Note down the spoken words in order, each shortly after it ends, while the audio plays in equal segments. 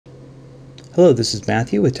Hello, this is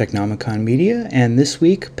Matthew with Technomicon Media, and this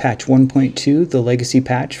week, patch 1.2, the legacy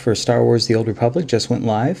patch for Star Wars The Old Republic, just went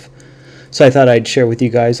live. So I thought I'd share with you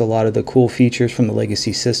guys a lot of the cool features from the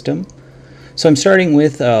legacy system. So I'm starting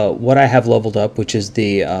with what I have leveled up, which is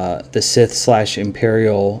the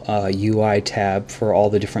Sith/Imperial UI tab for all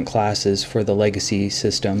the different classes for the legacy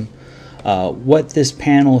system. What this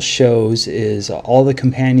panel shows is all the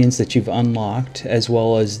companions that you've unlocked, as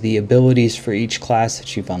well as the abilities for each class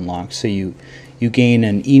that you've unlocked. So you gain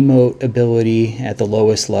an emote ability at the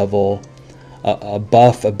lowest level, a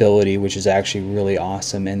buff ability, which is actually really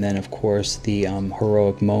awesome, and then of course the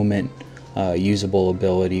heroic moment usable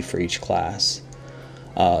ability for each class.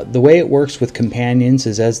 The way it works with companions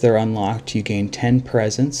is as they're unlocked, you gain 10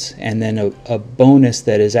 presence, and then a bonus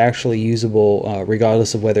that is actually usable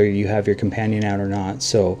regardless of whether you have your companion out or not.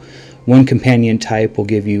 So one companion type will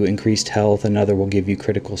give you increased health, another will give you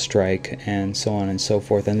critical strike, and so on and so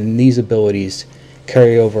forth. And then these abilities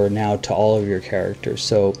carry over now to all of your characters.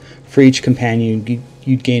 So for each companion,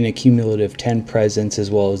 you'd gain a cumulative 10 presence as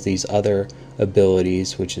well as these other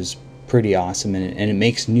abilities, which is pretty awesome, and it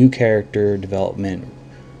makes new character development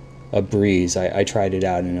a breeze. I tried it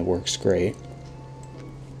out and it works great.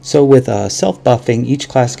 So with self-buffing, each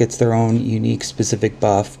class gets their own unique specific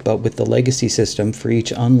buff, but with the legacy system, for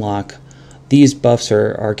each unlock, these buffs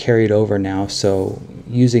are carried over now. So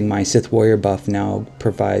using my Sith Warrior buff now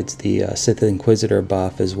provides the Sith Inquisitor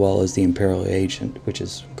buff as well as the Imperial Agent, which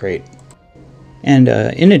is great. And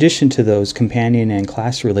in addition to those companion and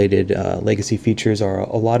class-related legacy features are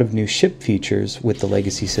a lot of new ship features with the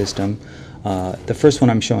legacy system. The first one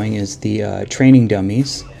I'm showing is the training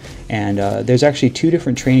dummies, and there's actually two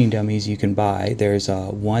different training dummies you can buy. There's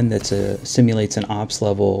one that simulates an ops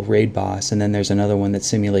level raid boss, and then there's another one that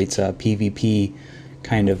simulates a PvP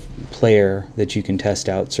kind of player that you can test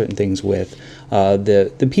out certain things with.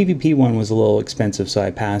 The PvP one was a little expensive, so I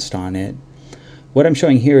passed on it. What I'm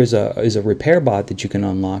showing here is a repair bot that you can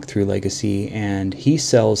unlock through Legacy, and he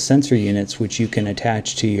sells sensor units which you can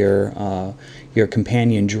attach to your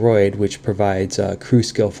companion droid, which provides crew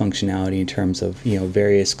skill functionality in terms of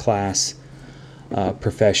various class,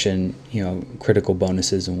 profession, critical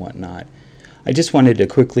bonuses and whatnot. I just wanted to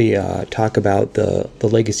quickly talk about the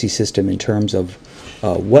Legacy system in terms of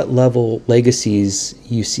what level legacies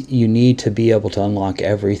you need to be able to unlock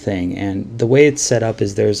everything. And the way it's set up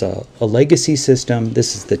is there's a legacy system.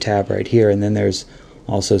 This is the tab right here, and then there's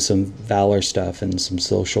also some valor stuff and some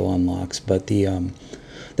social unlocks. But the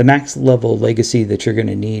max level legacy that you're going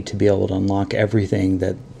to need to be able to unlock everything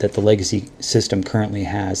that the legacy system currently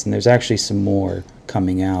has, and there's actually some more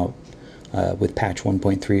coming out with patch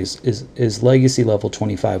 1.3 is legacy level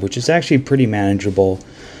 25, which is actually pretty manageable.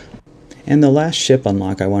 And the last ship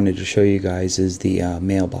unlock I wanted to show you guys is the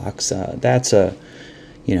mailbox. That's a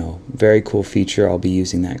very cool feature. I'll be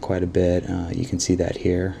using that quite a bit. You can see that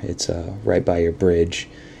here. It's right by your bridge.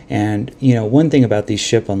 And one thing about these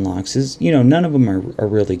ship unlocks is none of them are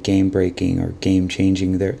really game breaking or game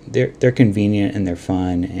changing. They're convenient and they're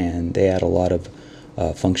fun, and they add a lot of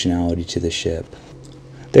functionality to the ship.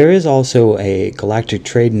 There is also a Galactic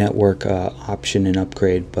Trade Network option and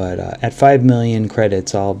upgrade, but at 5 million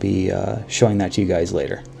credits I'll be showing that to you guys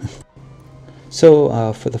later.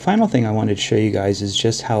 So for the final thing I wanted to show you guys is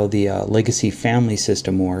just how the Legacy family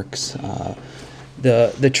system works.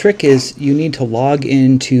 The trick is you need to log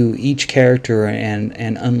into each character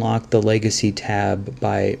and unlock the Legacy tab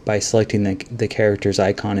by selecting the character's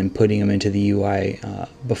icon and putting them into the UI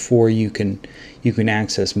before you can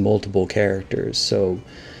access multiple characters. So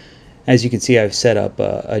as you can see, I've set up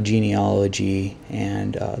a genealogy,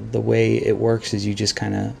 and the way it works is you just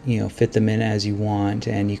kind of fit them in as you want,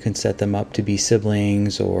 and you can set them up to be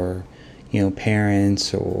siblings or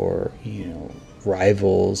parents or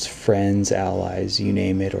rivals, friends, allies, you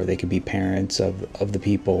name it, or they could be parents of the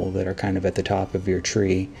people that are kind of at the top of your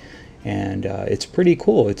tree. And it's pretty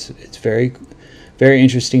cool. It's very, very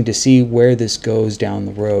interesting to see where this goes down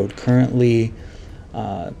the road. Currently,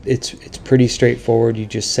 it's pretty straightforward. You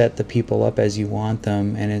just set the people up as you want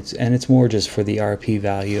them, and it's more just for the RP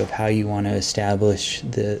value of how you want to establish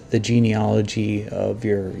the genealogy of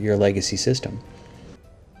your legacy system.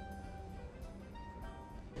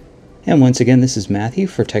 And once again, this is Matthew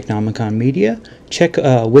for Technomicon Media. Check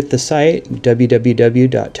with the site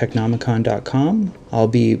www.technomicon.com. I'll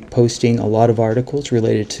be posting a lot of articles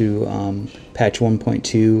related to patch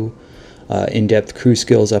 1.2, in-depth crew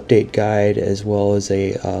skills update guide, as well as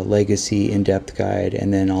a legacy in-depth guide,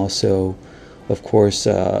 and then also, of course,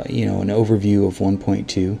 an overview of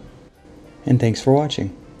 1.2. And thanks for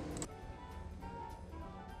watching.